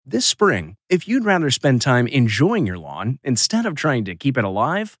This spring, if you'd rather spend time enjoying your lawn instead of trying to keep it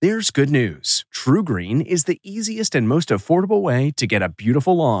alive, there's good news. TruGreen is the easiest and most affordable way to get a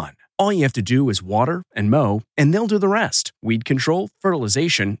beautiful lawn. All you have to do is water and mow, and they'll do the rest. Weed control,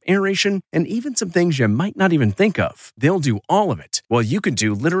 fertilization, aeration, and even some things you might not even think of. They'll do all of it, while you can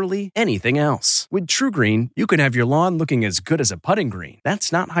do literally anything else. With TruGreen, you can have your lawn looking as good as a putting green.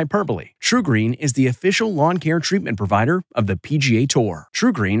 That's not hyperbole. TruGreen is the official lawn care treatment provider of the PGA Tour.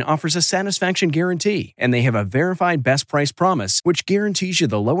 TruGreen offers a satisfaction guarantee, and they have a verified best price promise, which guarantees you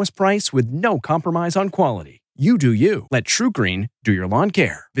the lowest price with no compromise on quality. You do you. Let TruGreen do your lawn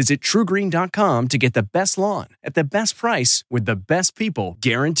care. Visit TruGreen.com to get the best lawn at the best price with the best people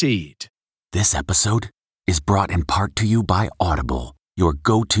guaranteed. This episode is brought in part to you by Audible, your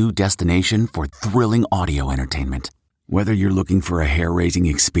go-to destination for thrilling audio entertainment. Whether you're looking for a hair-raising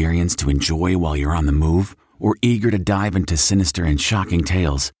experience to enjoy while you're on the move or eager to dive into sinister and shocking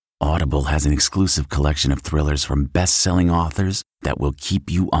tales, Audible has an exclusive collection of thrillers from best-selling authors that will keep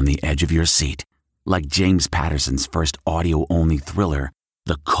you on the edge of your seat. Like James Patterson's first audio-only thriller,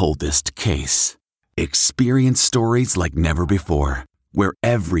 The Coldest Case. Experience stories like never before, where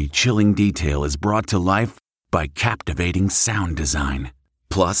every chilling detail is brought to life by captivating sound design.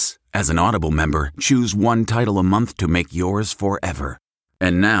 Plus, as an Audible member, choose one title a month to make yours forever.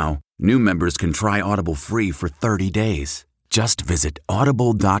 And now, new members can try Audible free for 30 days. Just visit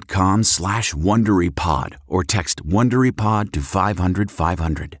audible.com/WonderyPod or text WonderyPod to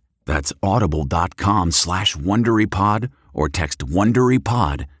 500-500. That's audible.com/WonderyPod or text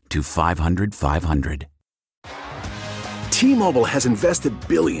WonderyPod to 500-500. T-Mobile has invested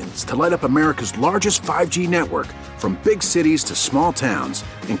billions to light up America's largest 5G network, from big cities to small towns,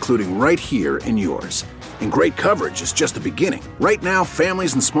 including right here in yours. And great coverage is just the beginning. Right now,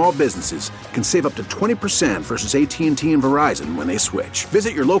 families and small businesses can save up to 20% versus AT&T and Verizon when they switch.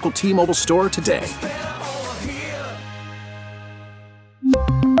 Visit your local T-Mobile store today.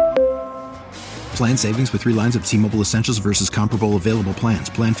 Plan savings with 3 lines of T-Mobile Essentials versus comparable available plans.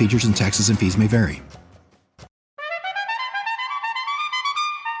 Plan features and taxes and fees may vary.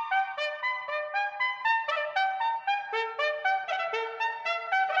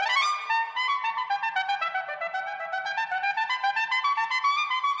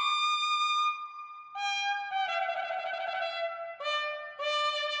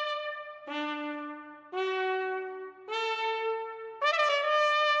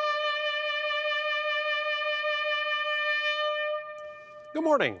 Good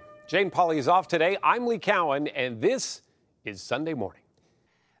morning. Jane Pauley is off today. I'm Lee Cowan, and this is Sunday Morning.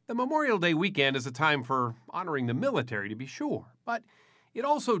 The Memorial Day weekend is a time for honoring the military, to be sure, but it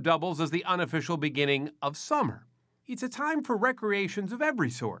also doubles as the unofficial beginning of summer. It's a time for recreations of every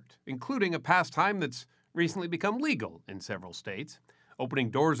sort, including a pastime that's recently become legal in several states, opening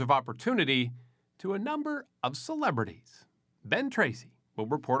doors of opportunity to a number of celebrities. Ben Tracy will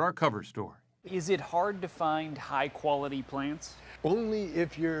report our cover story. Is it hard to find high-quality plants? Only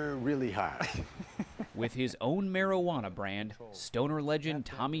if you're really high. With his own marijuana brand, stoner legend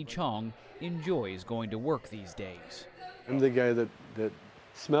Tommy Chong enjoys going to work these days. I'm the guy that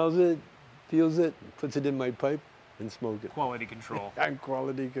smells it, feels it, puts it in my pipe, and smokes it. Quality control. I'm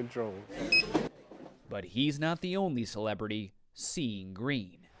quality control. But he's not the only celebrity seeing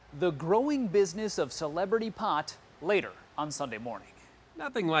green. The growing business of celebrity pot later on Sunday Morning.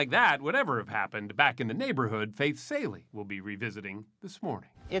 Nothing like that would ever have happened back in the neighborhood Faith Saley will be revisiting this morning.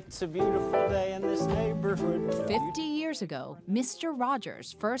 It's a beautiful day in this neighborhood. 50 years ago, Mr.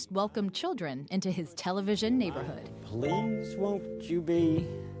 Rogers first welcomed children into his television neighborhood. Please won't you be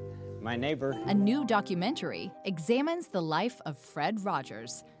my neighbor? A new documentary examines the life of Fred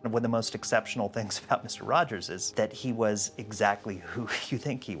Rogers. One of the most exceptional things about Mr. Rogers is that he was exactly who you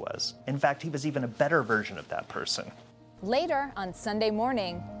think he was. In fact, he was even a better version of that person. Later on Sunday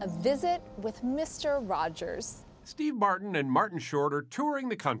Morning, a visit with Mr. Rogers. Steve Martin and Martin Short are touring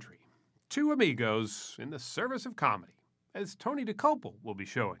the country. Two amigos in the service of comedy, as Tony DeCopel will be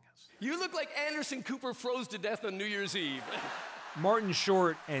showing us. You look like Anderson Cooper froze to death on New Year's Eve. Martin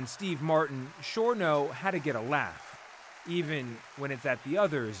Short and Steve Martin sure know how to get a laugh, even when it's at the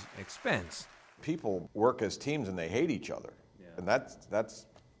other's expense. People work as teams and they hate each other, and that's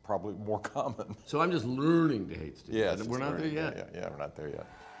probably more common. So I'm just learning to hate Steve. Yeah, we're not there yet. Yeah, we're not there yet.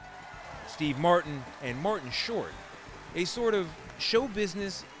 Steve Martin and Martin Short, a sort of show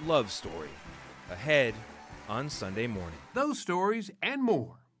business love story, ahead on Sunday Morning. Those stories and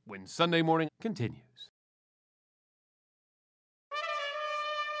more when Sunday Morning continues.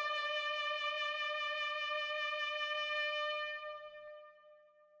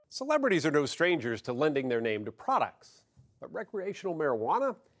 Celebrities are no strangers to lending their name to products, but recreational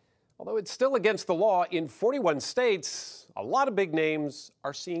marijuana Although it's still against the law in 41 states, a lot of big names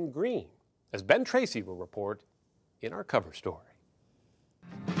are seeing green, as Ben Tracy will report in our cover story.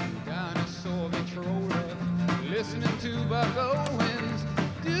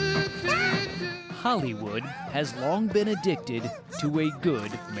 Hollywood has long been addicted to a good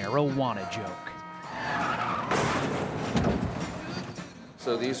marijuana joke.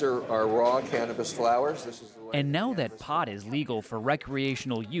 So these are our raw cannabis flowers. This is the way. And now that pot is legal for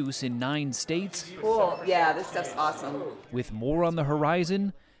recreational use in 9 states, cool, yeah, this stuff's awesome. With more on the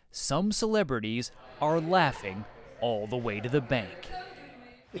horizon, some celebrities are laughing all the way to the bank.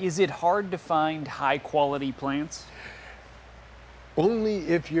 Is it hard to find high-quality plants? Only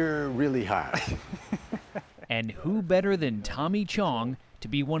if you're really high. And who better than Tommy Chong to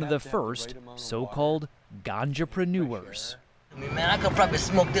be one of the first so-called ganjapreneurs? I mean, man, I could probably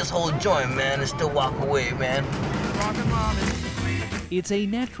smoke this whole joint, man, and still walk away, man. It's a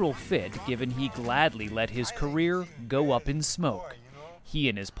natural fit, given he gladly let his career go up in smoke. He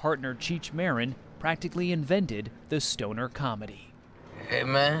and his partner Cheech Marin practically invented the stoner comedy. Hey,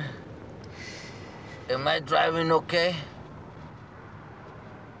 man, am I driving okay?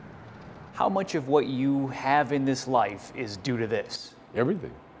 How much of what you have in this life is due to this?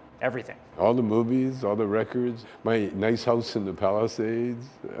 Everything. Everything. All the movies, all the records, my nice house in the Palisades,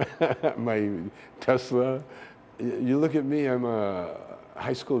 my Tesla. You look at me, I'm a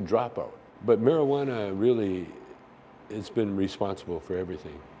high school dropout. But marijuana really, it's been responsible for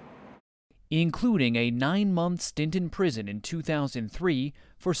everything. Including a 9-month stint in prison in 2003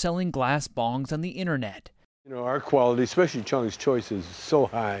 for selling glass bongs on the internet. You know, our quality, especially Chong's Choice, is so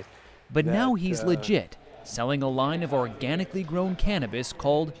high. But now he's legit, selling a line of organically grown cannabis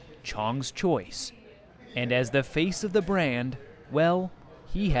called Chong's Choice. And as the face of the brand, well,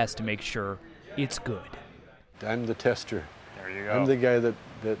 he has to make sure it's good. I'm the tester. There you go. I'm the guy that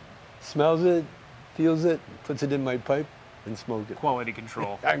smells it, feels it, puts it in my pipe, and smoke it. Quality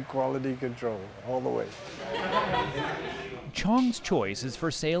control. I'm quality control, all the way. Chong's Choice is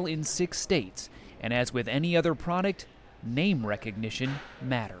for sale in 6 states, and as with any other product, name recognition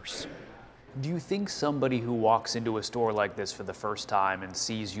matters. Do you think somebody who walks into a store like this for the first time and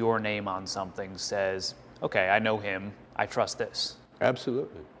sees your name on something says, okay, I know him, I trust this?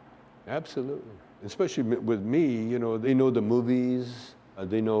 Absolutely. Absolutely. Especially with me, you know, they know the movies,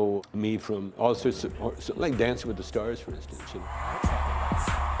 they know me from all sorts of, like Dancing with the Stars, for instance. You know.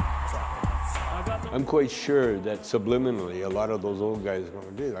 I'm quite sure that subliminally a lot of those old guys are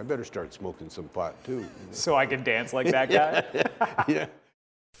going, dude, I better start smoking some pot too. You know? So I can dance like that guy? Yeah.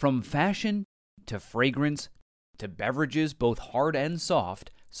 From fashion to fragrance to beverages, both hard and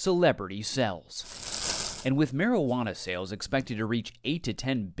soft, celebrity sells. And with marijuana sales expected to reach $8 to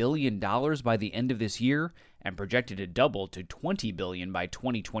 $10 billion by the end of this year and projected to double to $20 billion by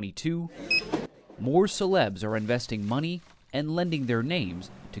 2022, more celebs are investing money and lending their names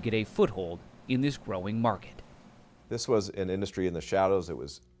to get a foothold in this growing market. This was an industry in the shadows. It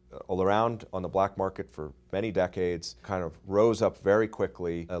was all around on the black market for many decades, kind of rose up very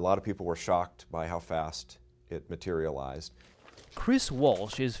quickly. A lot of people were shocked by how fast it materialized. Chris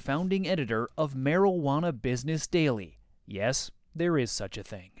Walsh is founding editor of Marijuana Business Daily. Yes, there is such a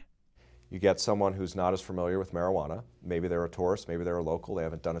thing. You get someone who's not as familiar with marijuana. Maybe they're a tourist, maybe they're a local, they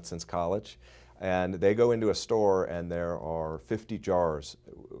haven't done it since college. And they go into a store and there are 50 jars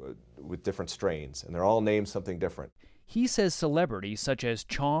with different strains, and they're all named something different. He says celebrities such as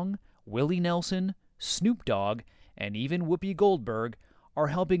Chong, Willie Nelson, Snoop Dogg, and even Whoopi Goldberg are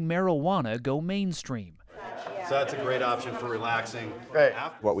helping marijuana go mainstream. So that's a great option for relaxing. Right.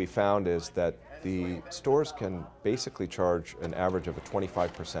 What we found is that the stores can basically charge an average of a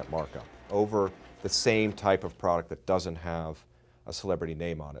 25% markup over the same type of product that doesn't have a celebrity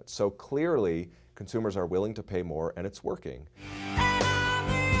name on it. So clearly, consumers are willing to pay more, and it's working.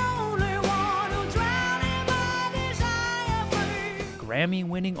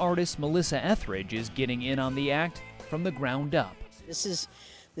 Grammy-winning artist Melissa Etheridge is getting in on the act from the ground up. This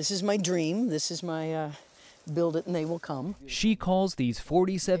is my dream. This is my build it and they will come. She calls these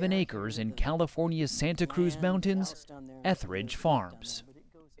 47 acres in California's Santa Cruz Mountains Etheridge Farms.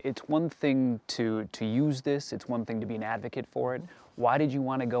 It's one thing to use this, it's one thing to be an advocate for it. Why did you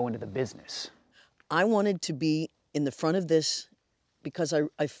want to go into the business? I wanted to be in the front of this because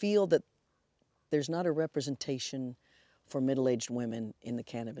I feel that there's not a representation for middle-aged women in the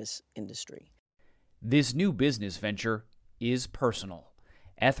cannabis industry. This new business venture is personal.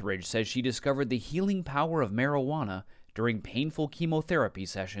 Etheridge says she discovered the healing power of marijuana during painful chemotherapy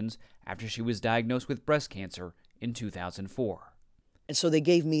sessions after she was diagnosed with breast cancer in 2004. And so they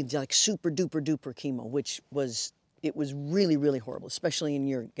gave me like super duper duper chemo, which was it was really, really horrible, especially in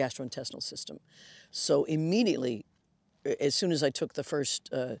your gastrointestinal system. So immediately, as soon as I took the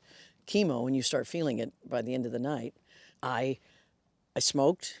first chemo, and you start feeling it by the end of the night, I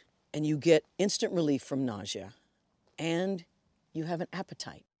smoked, and you get instant relief from nausea, and you have an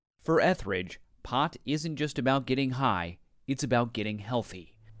appetite. For Etheridge, pot isn't just about getting high, it's about getting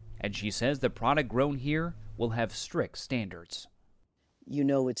healthy. And she says the product grown here will have strict standards. You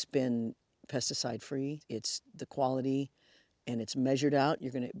know it's been pesticide-free, it's the quality, and it's measured out.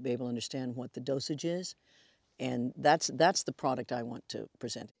 You're going to be able to understand what the dosage is, and that's the product I want to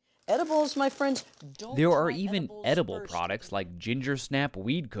present. Edibles, my friends, There are even edible products like Ginger Snap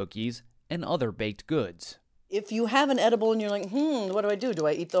weed cookies and other baked goods. If you have an edible and you're like, what do? Do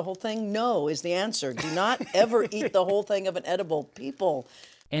I eat the whole thing? No, is the answer. Do not ever eat the whole thing of an edible, people.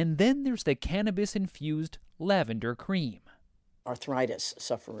 And then there's the cannabis-infused lavender cream. Arthritis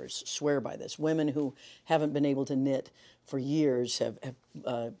sufferers swear by this. Women who haven't been able to knit for years have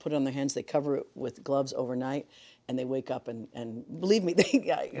put it on their hands. They cover it with gloves overnight, and they wake up and believe me,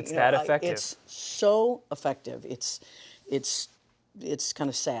 it's that effective. It's so effective. It's kind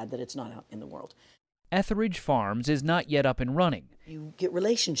of sad that it's not out in the world. Etheridge Farms is not yet up and running. You get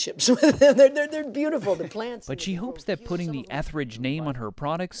relationships with them. They're beautiful, the plants. But she hopes that putting the Etheridge name on her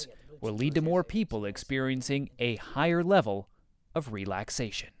products will lead to more people experiencing a higher level of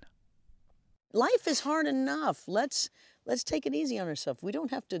relaxation. Life is hard enough. Let's take it easy on ourselves. We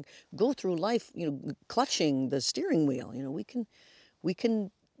don't have to go through life, clutching the steering wheel. We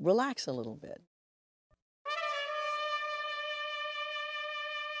can relax a little bit.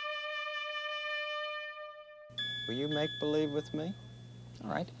 Will you make believe with me? All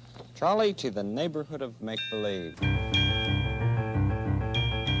right. Trolley to the neighborhood of make believe.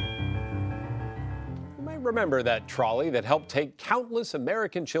 You might remember that trolley that helped take countless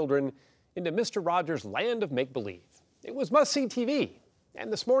American children into Mr. Rogers' land of make-believe. It was must-see TV.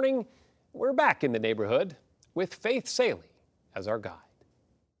 And this morning, we're back in the neighborhood with Faith Saley as our guide.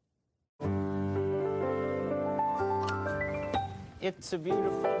 It's a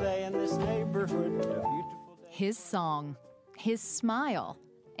beautiful day in this neighborhood. A beautiful day. His song, his smile,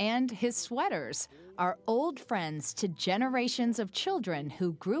 and his sweaters are old friends to generations of children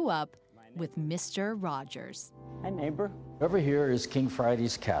who grew up with Mr. Rogers. Hi, neighbor. Over here is King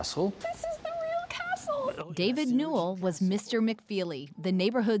Friday's castle. This is the real castle. David Newell was Mr. McFeely, the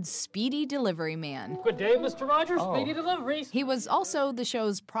neighborhood's speedy delivery man. Good day, Mr. Rogers. Speedy deliveries. He was also the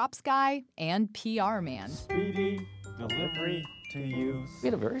show's props guy and PR man. Speedy delivery to you. We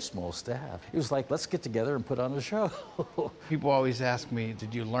had a very small staff. It was like, let's get together and put on a show. People always ask me,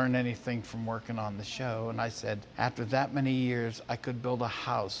 did you learn anything from working on the show? And I said, after that many years, I could build a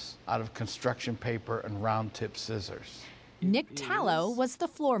house out of construction paper and round-tip scissors. Nick Tallow was the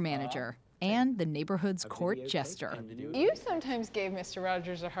floor manager and the neighborhood's court jester. You sometimes gave Mr.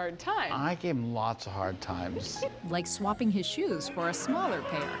 Rogers a hard time. I gave him lots of hard times. Like swapping his shoes for a smaller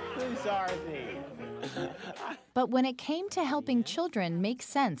pair. Who's Arthie? But when it came to helping children make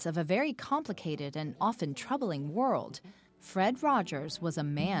sense of a very complicated and often troubling world, Fred Rogers was a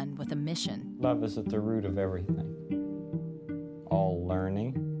man with a mission. Love is at the root of everything. All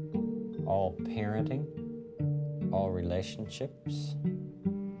learning, all parenting, all relationships.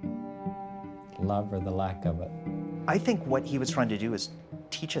 Love or the lack of it. I think what he was trying to do is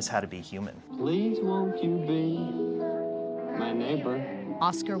teach us how to be human. Please won't you be my neighbor?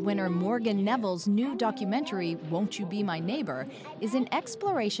 Oscar winner Morgan Neville's new documentary, Won't You Be My Neighbor, is an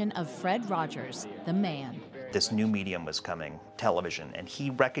exploration of Fred Rogers, the man. This new medium was coming, television, and he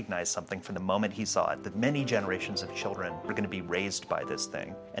recognized something from the moment he saw it, that many generations of children were going to be raised by this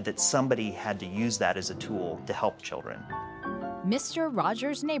thing, and that somebody had to use that as a tool to help children. Mr.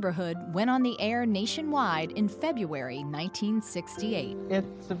 Rogers' Neighborhood went on the air nationwide in February 1968.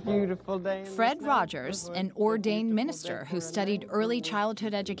 It's a beautiful day. Fred Rogers, an ordained minister who studied early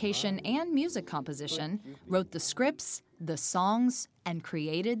childhood education and music composition, wrote the scripts, the songs, and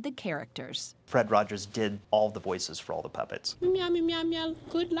created the characters. Fred Rogers did all the voices for all the puppets. Meow, meow, meow, meow.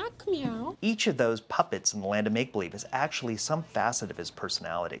 Good luck, meow. Each of those puppets in the Land of Make-Believe is actually some facet of his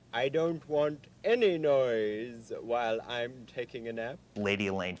personality. I don't want any noise while I'm taking a nap. Lady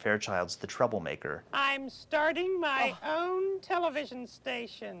Elaine Fairchild's the troublemaker. I'm starting my own television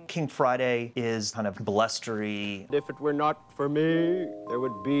station. King Friday is kind of blustery. If it were not for me, there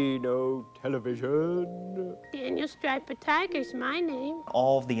would be no television. Daniel Striper Tiger's my name.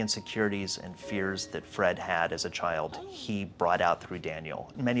 All of the insecurities and fears that Fred had as a child, he brought out through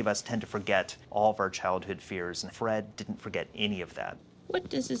Daniel. Many of us tend to forget all of our childhood fears, and Fred didn't forget any of that. What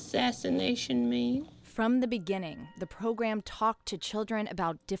does assassination mean? From the beginning, the program talked to children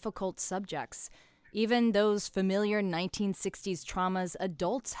about difficult subjects. Even those familiar 1960s traumas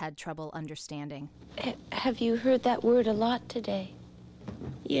adults had trouble understanding. Have you heard that word a lot today?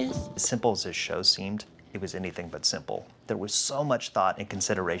 Yes. As simple as his show seemed, it was anything but simple. There was so much thought and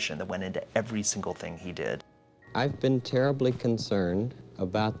consideration that went into every single thing he did. I've been terribly concerned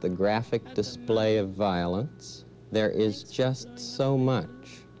about the graphic display of violence. There is just so much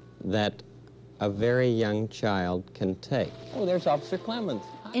that a very young child can take. Oh, there's Officer Clemens.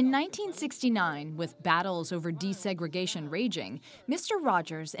 In 1969, with battles over desegregation raging, Mr.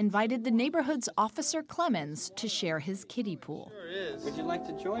 Rogers invited the neighborhood's Officer Clemens to share his kiddie pool. Sure is. Would you like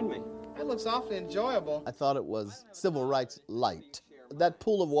to join me? It looks awfully enjoyable. I thought it was civil rights light. That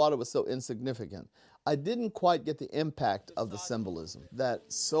pool of water was so insignificant. I didn't quite get the impact of the symbolism, that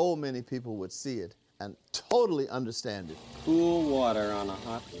so many people would see it and totally understand it. Cool water on a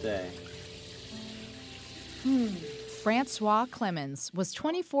hot day. Francois Clemens was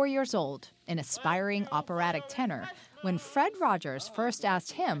 24 years old, an aspiring operatic tenor, when Fred Rogers first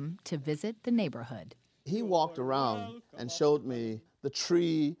asked him to visit the neighborhood. He walked around and showed me the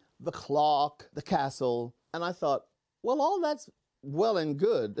tree, the clock, the castle, and I thought, well, all that's well and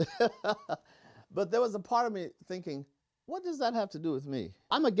good. But there was a part of me thinking, what does that have to do with me?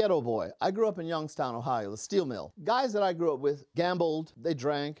 I'm a ghetto boy. I grew up in Youngstown, Ohio, the steel mill. Guys that I grew up with gambled, they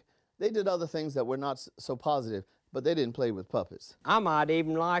drank, they did other things that were not so positive, but they didn't play with puppets. I might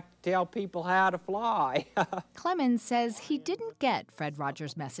even like to tell people how to fly. Clemens says he didn't get Fred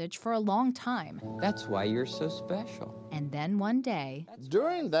Rogers' message for a long time. That's why you're so special. And then one day...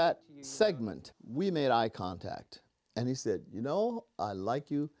 During that segment, we made eye contact. And he said, you know, I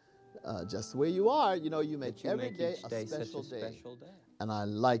like you just the way you are. You know, you make every day a special day. And I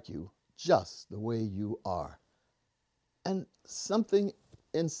like you just the way you are. And something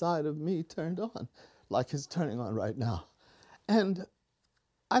inside of me turned on, like it's turning on right now. And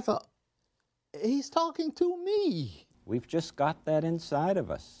I thought, he's talking to me. We've just got that inside of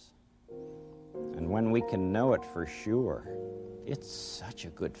us. And when we can know it for sure, it's such a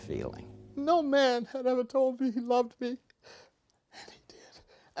good feeling. No man had ever told me he loved me, and he did.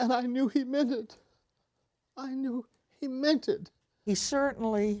 And I knew he meant it. I knew he meant it. He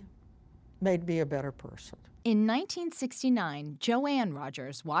certainly made me a better person. In 1969, Joanne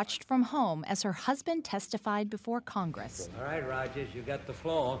Rogers watched from home as her husband testified before Congress. All right, Rogers, you got the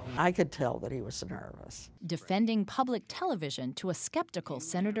floor. I could tell that he was nervous. Defending public television to a skeptical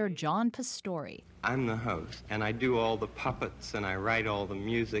Senator John Pastore. I'm the host, and I do all the puppets, and I write all the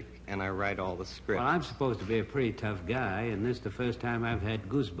music, and I write all the scripts. Well, I'm supposed to be a pretty tough guy, and this is the first time I've had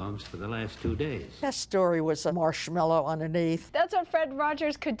goosebumps for the last 2 days. That story was a marshmallow underneath. That's what Fred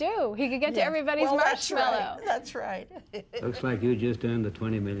Rogers could do. He could get to everybody's marshmallow. That's right. Looks like you just earned the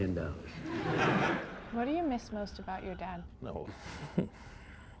 $20 million. What do you miss most about your dad? No.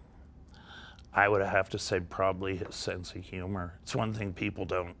 I would have to say probably his sense of humor. It's one thing people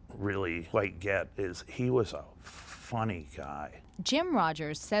don't really quite get is he was a funny guy. Jim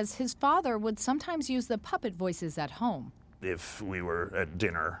Rogers says his father would sometimes use the puppet voices at home. If we were at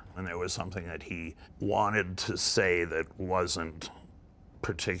dinner and there was something that he wanted to say that wasn't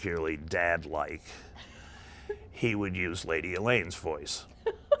particularly dad-like, he would use Lady Elaine's voice.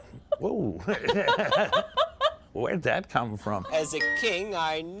 Whoa. Where'd that come from? As a king,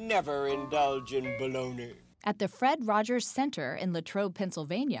 I never indulge in baloney. At the Fred Rogers Center in Latrobe,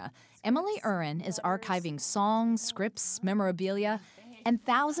 Pennsylvania, Emily Urin is archiving songs, scripts, memorabilia, and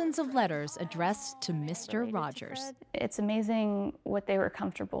thousands of letters addressed to Mr. Rogers. It's amazing what they were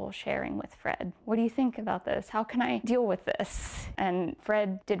comfortable sharing with Fred. What do you think about this? How can I deal with this? And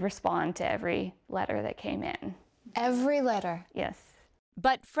Fred did respond to every letter that came in. Every letter? Yes.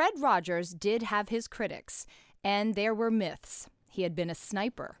 But Fred Rogers did have his critics, and there were myths. He had been a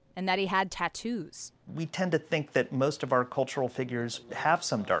sniper, and that he had tattoos. We tend to think that most of our cultural figures have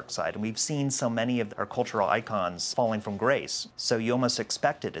some dark side, and we've seen so many of our cultural icons falling from grace. So you almost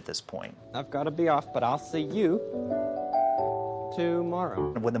expect it at this point. I've got to be off, but I'll see you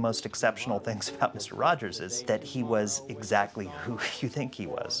tomorrow. One of the most exceptional things about Mr. Rogers is that he was exactly who you think he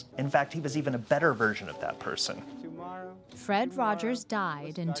was. In fact, he was even a better version of that person. Fred Rogers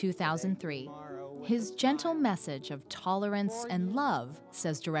died in 2003. His gentle message of tolerance and love,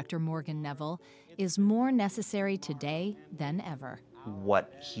 says director Morgan Neville, is more necessary today than ever.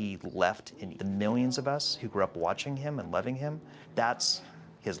 What he left in the millions of us who grew up watching him and loving him, that's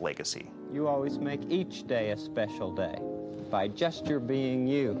his legacy. You always make each day a special day by just your being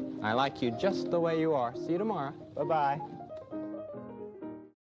you. I like you just the way you are. See you tomorrow. Bye-bye.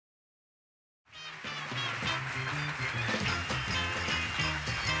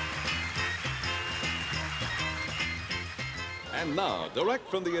 And now, direct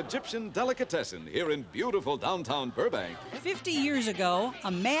from the Egyptian Delicatessen here in beautiful downtown Burbank. 50 years ago,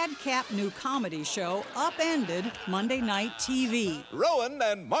 a madcap new comedy show upended Monday night TV. Rowan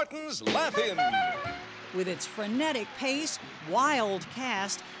and Martin's Laugh-In. With its frenetic pace, wild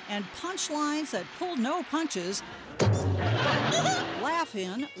cast, and punchlines that pulled no punches,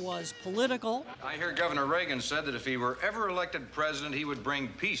 Laugh-In was political. I hear Governor Reagan said that if he were ever elected president, he would bring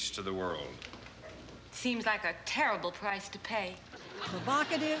peace to the world. Seems like a terrible price to pay.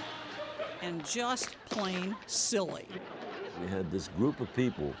 Provocative and just plain silly. We had this group of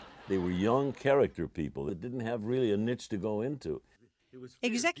people. They were young character people that didn't have really a niche to go into.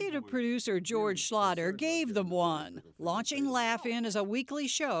 Executive producer George Schlatter gave them one, launching Laugh-In as a weekly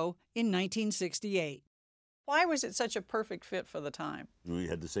show in 1968. Why was it such a perfect fit for the time? We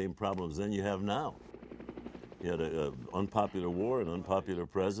had the same problems then you have now. You had an unpopular war, an unpopular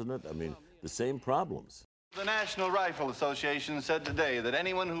president. I mean, the same problems. The National Rifle Association said today that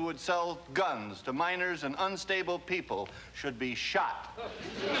anyone who would sell guns to minors and unstable people should be shot.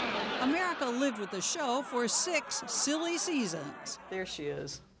 America lived with the show for 6 silly seasons. There she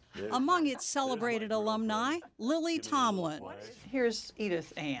is. Among its celebrated alumni, Lily Tomlin. Here's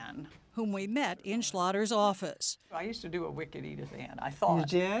Edith Ann, whom we met in Schlatter's office. I used to do a wicked Edith Ann, I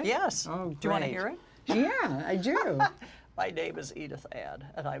thought. You did? Yes. Oh, do you want to great. hear it? Yeah, I do. My name is Edith Ann,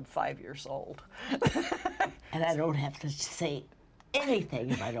 and I'm 5 years old. And I don't have to say anything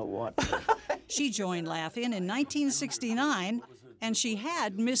if I don't want to. She joined Laugh-In 1969, and she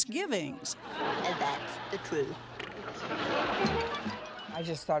had misgivings. And that's the truth. I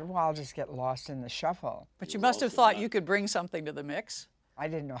just thought, well, I'll just get lost in the shuffle. But you must have thought you could bring something to the mix. I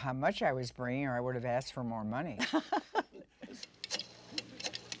didn't know how much I was bringing, or I would have asked for more money.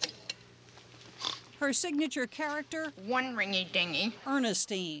 Her signature character? One ringy-dingy.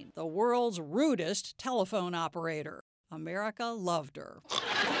 Ernestine, the world's rudest telephone operator. America loved her.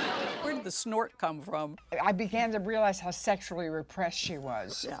 Where did the snort come from? I began to realize how sexually repressed she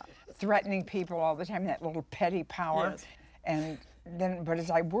was. Yeah. Threatening people all the time, that little petty power. Yes. And then, but as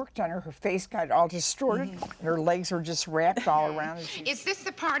I worked on her face got all distorted. And her legs were just wrapped all around. Is this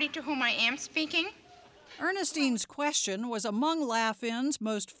the party to whom I am speaking? Ernestine's question was among Laugh-In's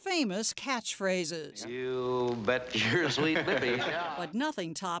most famous catchphrases. You bet your sweet lippy. But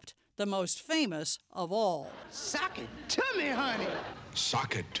nothing topped the most famous of all. Sock it to me, honey.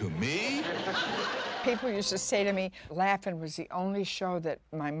 Sock it to me? People used to say to me, Laugh-In was the only show that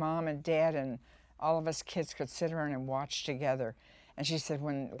my mom and dad and all of us kids could sit around and watch together. And she said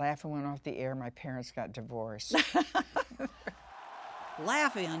when Laugh-In went off the air, my parents got divorced.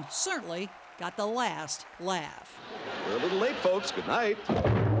 Laugh-In certainly got the last laugh. We're a little late, folks. Good night.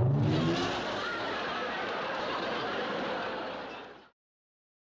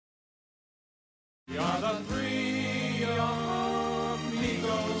 We are the three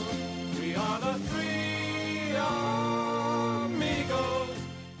amigos. We are the three amigos.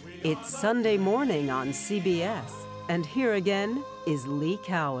 It's Sunday morning on CBS, and here again is Lee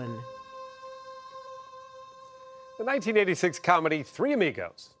Cowan. The 1986 comedy Three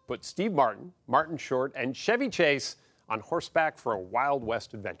Amigos put Steve Martin, Martin Short, and Chevy Chase on horseback for a Wild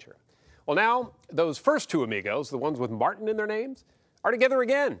West adventure. Well, now, those first two amigos, the ones with Martin in their names, are together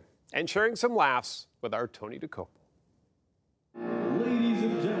again and sharing some laughs with our Tony DeCopo. Ladies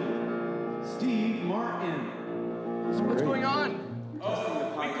and gentlemen, Steve Martin. What's going on?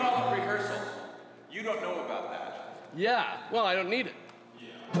 Oh, we call it rehearsal. You don't know about that. Yeah, well, I don't need it.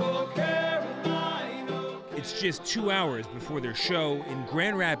 It's just 2 hours before their show in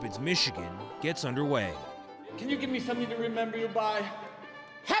Grand Rapids, Michigan gets underway. Can you give me something to remember you by?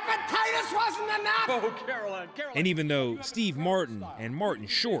 Hepatitis wasn't enough! Oh, Caroline. And even though Steve Martin and Martin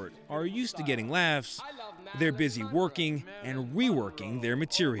Short are used to getting laughs, they're busy working and reworking their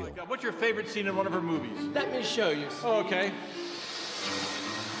material. What's your favorite scene in one of her movies? Let me show you. Oh, okay.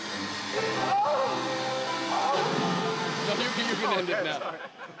 No, you can end it now.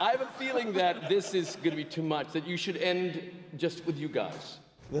 I have a feeling that this is going to be too much, that you should end just with you guys.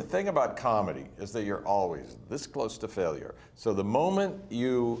 The thing about comedy is that you're always this close to failure. So the moment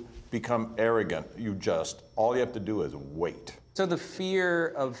you become arrogant, all you have to do is wait. So the fear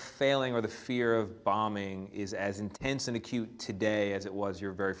of failing or the fear of bombing is as intense and acute today as it was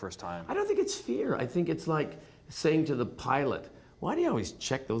your very first time? I don't think it's fear. I think it's like saying to the pilot, why do you always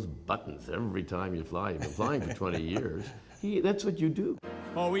check those buttons every time you fly? You've been flying for 20 years. That's what you do.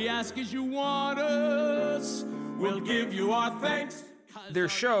 All we ask is you want us. We'll give you our thanks. Their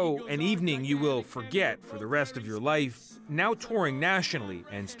show, An Evening You Will Forget for the Rest of Your Life, now touring nationally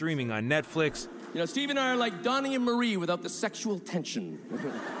and streaming on Netflix. You know, Steve and I are like Donnie and Marie without the sexual tension.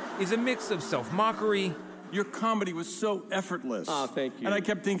 Is a mix of self-mockery your comedy was so effortless. Oh, thank you. And I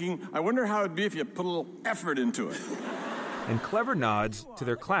kept thinking, I wonder how it'd be if you put a little effort into it. And clever nods to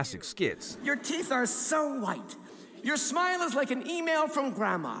their classic skits. Your teeth are so white. Your smile is like an email from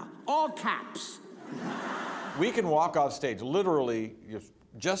Grandma, all caps. We can walk off stage, literally,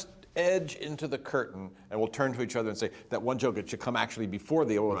 just edge into the curtain, and we'll turn to each other and say, that one joke, it should come actually before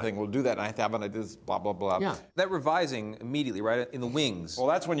the old thing. We'll do that, and I have to have this, blah, blah, blah. Yeah, that revising immediately, right, in the wings. Well,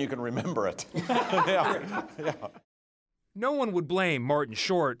 that's when you can remember it. Yeah. No one would blame Martin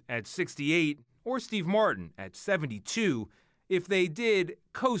Short at 68 or Steve Martin at 72 if they did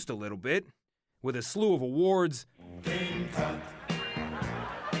coast a little bit with a slew of awards.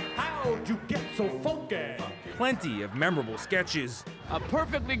 How'd you get so funky? Plenty of memorable sketches. A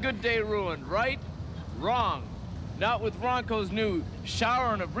perfectly good day ruined, right? Wrong. Not with Ronco's new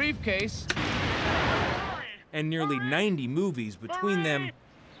shower in a briefcase. And nearly 90 movies between them.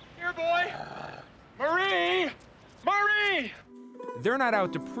 Here, boy! Marie! Marie! They're not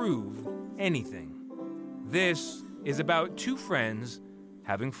out to prove anything. This is about two friends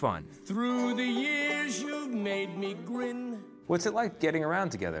having fun. Through the years, you've made me grin. What's it like getting around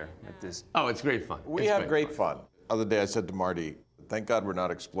together at this? Oh, it's great fun. We have great fun. The other day I said to Marty, thank God we're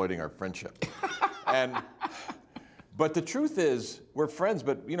not exploiting our friendship. But the truth is, we're friends,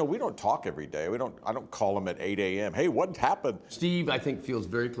 but we don't talk every day. I don't call him at 8 a.m. Hey, what happened? Steve, I think, feels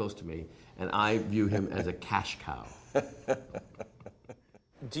very close to me, and I view him as a cash cow.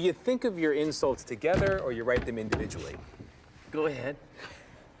 Do you think of your insults together, or you write them individually? Go ahead.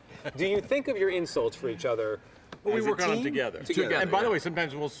 Do you think of your insults for each other? Well, we as a work on them team? together. And by the way,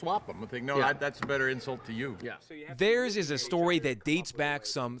 sometimes we'll swap them. We'll think, no, that's a better insult to you. Yeah. Theirs is a story that dates back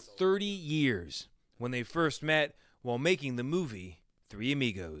some 30 years when they first met while making the movie Three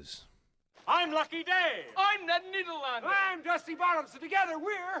Amigos. I'm Lucky Day. I'm Ned Niederlander. I'm Dusty Bottoms. So together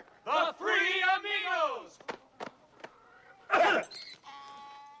we're the Three Amigos.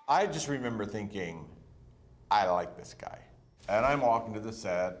 I just remember thinking, I like this guy. And I'm walking to the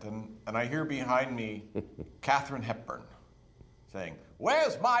set, and I hear behind me Katharine Hepburn saying,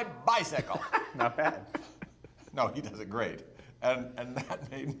 "Where's my bicycle?" Not bad. No, he does it great. And that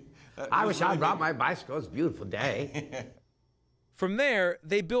made me... I wish I brought my bicycle. It's a beautiful day. From there,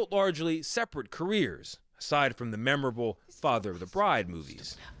 they built largely separate careers, aside from the memorable Father of the Bride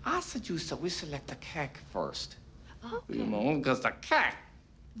movies. I suggest that we select the cake first. Okay. Because the cake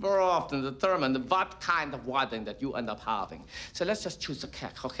very often determine what kind of wedding that you end up having. So let's just choose the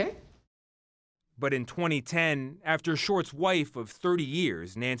cake, okay? But in 2010, after Short's wife of 30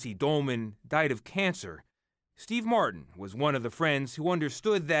 years, Nancy Dolman, died of cancer, Steve Martin was one of the friends who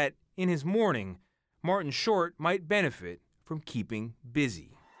understood that, in his mourning, Martin Short might benefit from keeping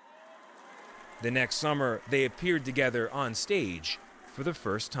busy. The next summer, they appeared together on stage for the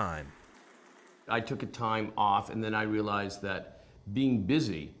first time. I took a time off, and then I realized that being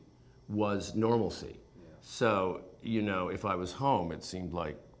busy was normalcy. Yeah. So, if I was home, it seemed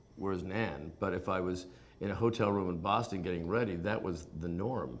like, where's Nan? But if I was in a hotel room in Boston getting ready, that was the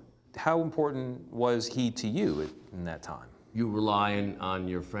norm. How important was he to you in that time? You rely on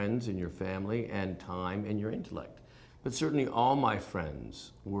your friends and your family and time and your intellect. But certainly all my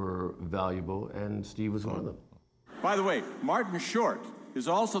friends were valuable, and Steve was one of them. By the way, Martin Short is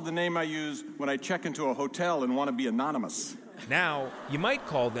also the name I use when I check into a hotel and want to be anonymous. Now, you might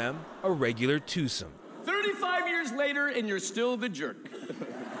call them a regular twosome. 35 years later, and you're still the jerk.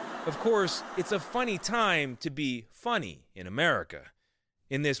 Of course, it's a funny time to be funny in America.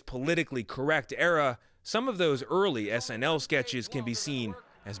 In this politically correct era, some of those early SNL sketches can be seen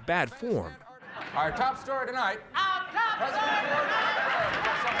as bad form. Our top story tonight.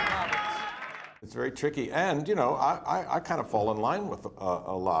 It's very tricky. And, I kind of fall in line with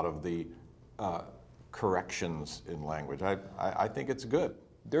a lot of the corrections in language. I think it's good.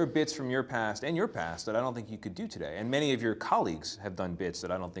 There are bits from your past and your past that I don't think you could do today. And many of your colleagues have done bits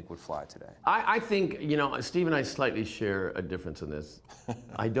that I don't think would fly today. I think, Steve and I slightly share a difference in this.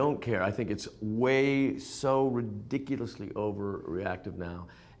 I don't care. I think it's way so ridiculously overreactive now.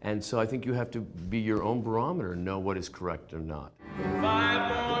 And so I think you have to be your own barometer and know what is correct or not.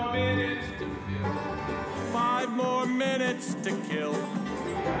 5 more minutes to fill. 5 more minutes to kill.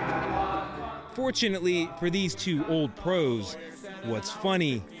 Fortunately for these two old pros, what's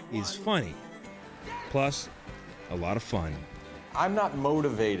funny is funny. Plus, a lot of fun. I'm not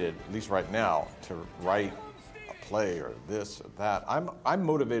motivated, at least right now, to write a play or this or that. I'm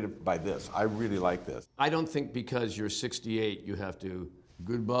motivated by this. I really like this. I don't think because you're 68 you have to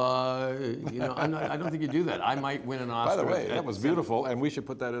goodbye. I don't think you do that. I might win an Oscar. By the way, that was beautiful, and we should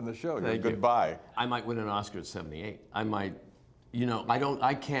put that in the show. Thank you. Goodbye. I might win an Oscar at 78. I might,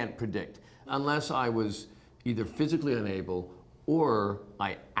 I can't predict. Unless I was either physically unable or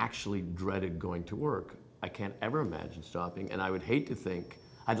I actually dreaded going to work. I can't ever imagine stopping, and I'd like to think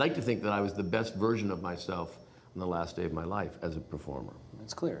that I was the best version of myself on the last day of my life as a performer.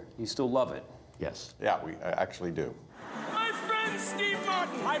 It's clear. You still love it. Yes. Yeah, we actually do. My friend Steve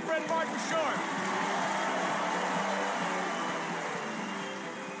Martin. My friend Martin Short.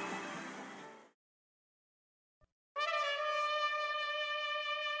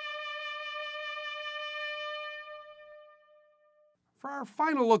 For our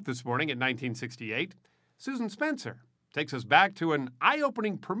final look this morning at 1968, Susan Spencer takes us back to an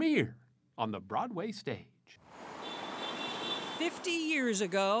eye-opening premiere on the Broadway stage. 50 years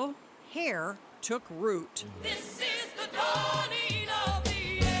ago, Hair took root. This is the dawning of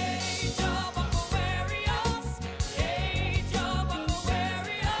the age of Aquarius. Age of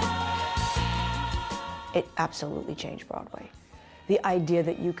Aquarius. It absolutely changed Broadway. The idea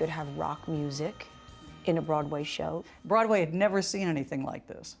that you could have rock music in a Broadway show. Broadway had never seen anything like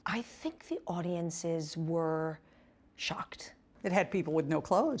this. I think the audiences were shocked. It had people with no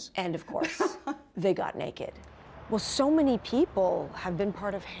clothes. And of course, they got naked. Well, so many people have been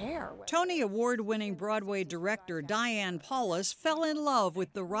part of Hair. Tony Award-winning Broadway director Diane Paulus fell in love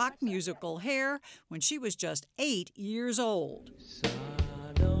with the rock musical Hair when she was just 8 years old.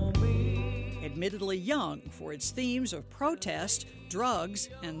 Admittedly young for its themes of protest, drugs,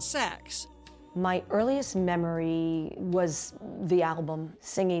 and sex. My earliest memory was the album,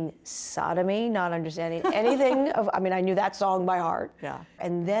 singing Sodomy, not understanding anything of, I knew that song by heart. Yeah.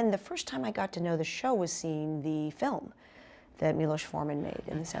 And then the first time I got to know the show was seeing the film that Milos Forman made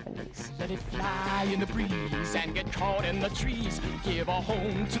in the 70s. Let it fly in the breeze and get caught in the trees. Give a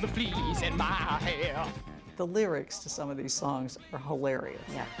home to the fleas in my hair. The lyrics to some of these songs are hilarious.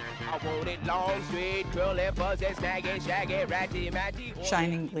 Yeah. I want it long, straight, curly, fuzzy, snaggy, shaggy, ratty, matty.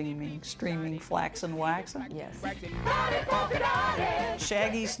 Shining, gleaming, streaming, flaxen, waxen. Yes.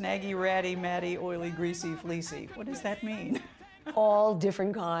 Shaggy, snaggy, ratty, matty, oily, greasy, fleecy. What does that mean? All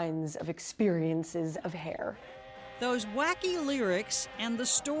different kinds of experiences of hair. Those wacky lyrics and the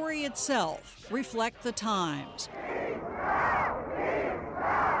story itself reflect the times.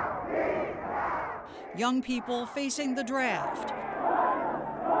 Young people facing the draft,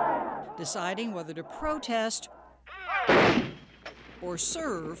 deciding whether to protest or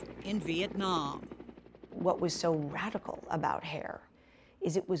serve in Vietnam. What was so radical about Hair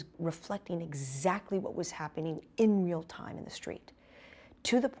is it was reflecting exactly what was happening in real time in the street,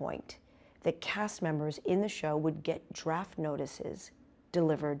 to the point that cast members in the show would get draft notices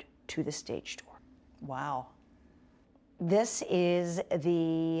delivered to the stage door. Wow. This is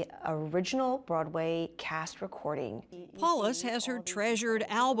the original Broadway cast recording. Paulus has her treasured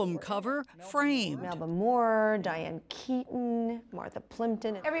album cover framed. Melba Moore, Diane Keaton, Martha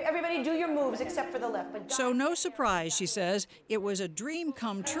Plimpton. Everybody do your moves except for the left. But So no surprise, she says, it was a dream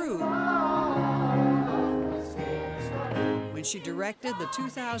come true when she directed the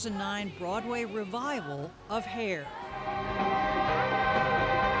 2009 Broadway revival of Hair.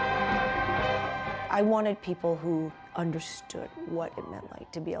 I wanted people who understood what it meant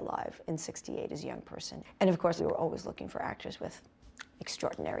like to be alive in '68 as a young person. And of course, we were always looking for actors with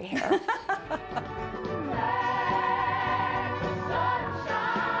extraordinary hair.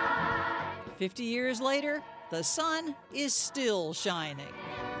 50 years later, the sun is still shining.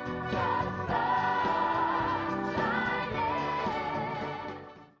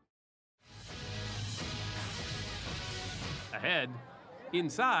 Ahead,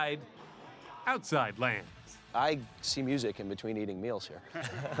 inside, outside lands. I see music in between eating meals here.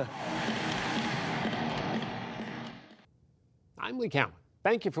 I'm Lee Cowan.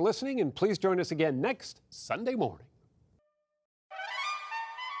 Thank you for listening, and please join us again next Sunday morning.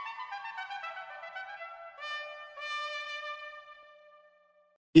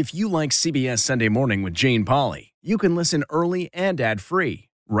 If you like CBS Sunday Morning with Jane Pauley, you can listen early and ad-free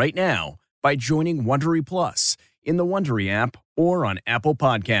right now by joining Wondery Plus in the Wondery app or on Apple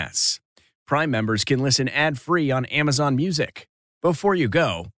Podcasts. Prime members can listen ad-free on Amazon Music. Before you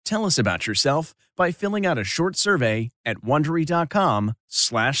go, tell us about yourself by filling out a short survey at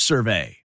Wondery.com/survey.